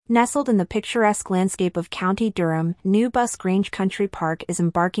Nestled in the picturesque landscape of County Durham, Newbus Grange Country Park is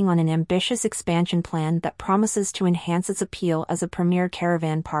embarking on an ambitious expansion plan that promises to enhance its appeal as a premier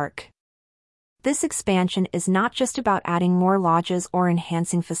caravan park. This expansion is not just about adding more lodges or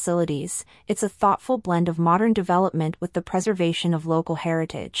enhancing facilities, it's a thoughtful blend of modern development with the preservation of local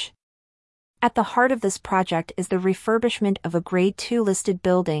heritage. At the heart of this project is the refurbishment of a Grade II listed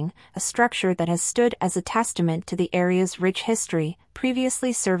building, a structure that has stood as a testament to the area's rich history,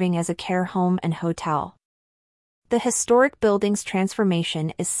 previously serving as a care home and hotel. The historic building's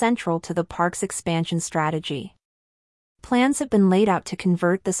transformation is central to the park's expansion strategy. Plans have been laid out to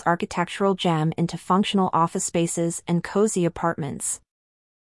convert this architectural gem into functional office spaces and cozy apartments.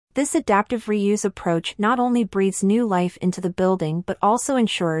 This adaptive reuse approach not only breathes new life into the building but also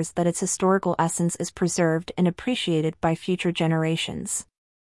ensures that its historical essence is preserved and appreciated by future generations.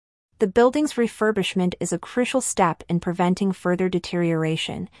 The building's refurbishment is a crucial step in preventing further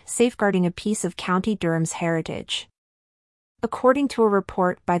deterioration, safeguarding a piece of County Durham's heritage. According to a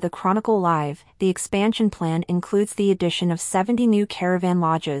report by the Chronicle Live, the expansion plan includes the addition of 70 new caravan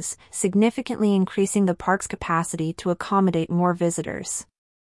lodges, significantly increasing the park's capacity to accommodate more visitors.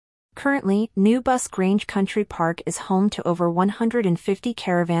 Currently, Newbus Grange Country Park is home to over 150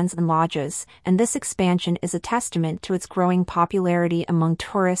 caravans and lodges, and this expansion is a testament to its growing popularity among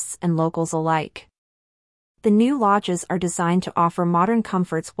tourists and locals alike. The new lodges are designed to offer modern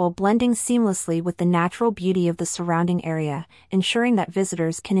comforts while blending seamlessly with the natural beauty of the surrounding area, ensuring that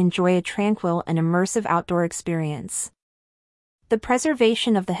visitors can enjoy a tranquil and immersive outdoor experience. The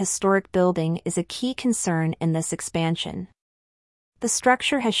preservation of the historic building is a key concern in this expansion. The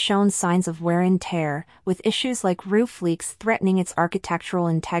structure has shown signs of wear and tear, with issues like roof leaks threatening its architectural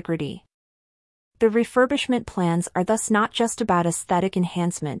integrity. The refurbishment plans are thus not just about aesthetic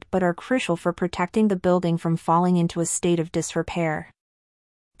enhancement but are crucial for protecting the building from falling into a state of disrepair.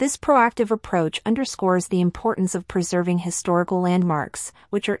 This proactive approach underscores the importance of preserving historical landmarks,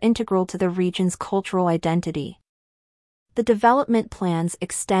 which are integral to the region's cultural identity. The development plans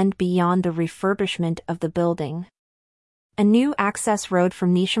extend beyond the refurbishment of the building. A new access road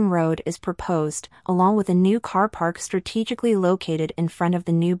from Newsham Road is proposed, along with a new car park strategically located in front of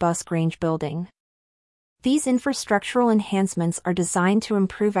the Newbus Grange building. These infrastructural enhancements are designed to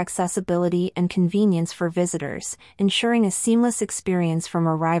improve accessibility and convenience for visitors, ensuring a seamless experience from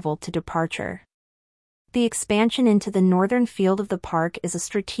arrival to departure. The expansion into the northern field of the park is a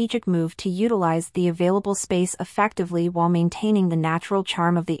strategic move to utilize the available space effectively while maintaining the natural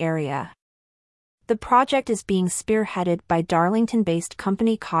charm of the area. The project is being spearheaded by Darlington-based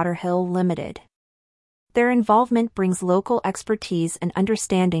company Cotterhill Limited. Their involvement brings local expertise and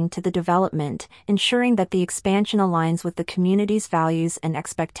understanding to the development, ensuring that the expansion aligns with the community's values and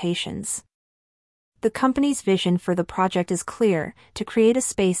expectations. The company's vision for the project is clear: to create a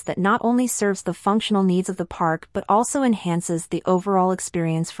space that not only serves the functional needs of the park but also enhances the overall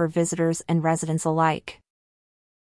experience for visitors and residents alike.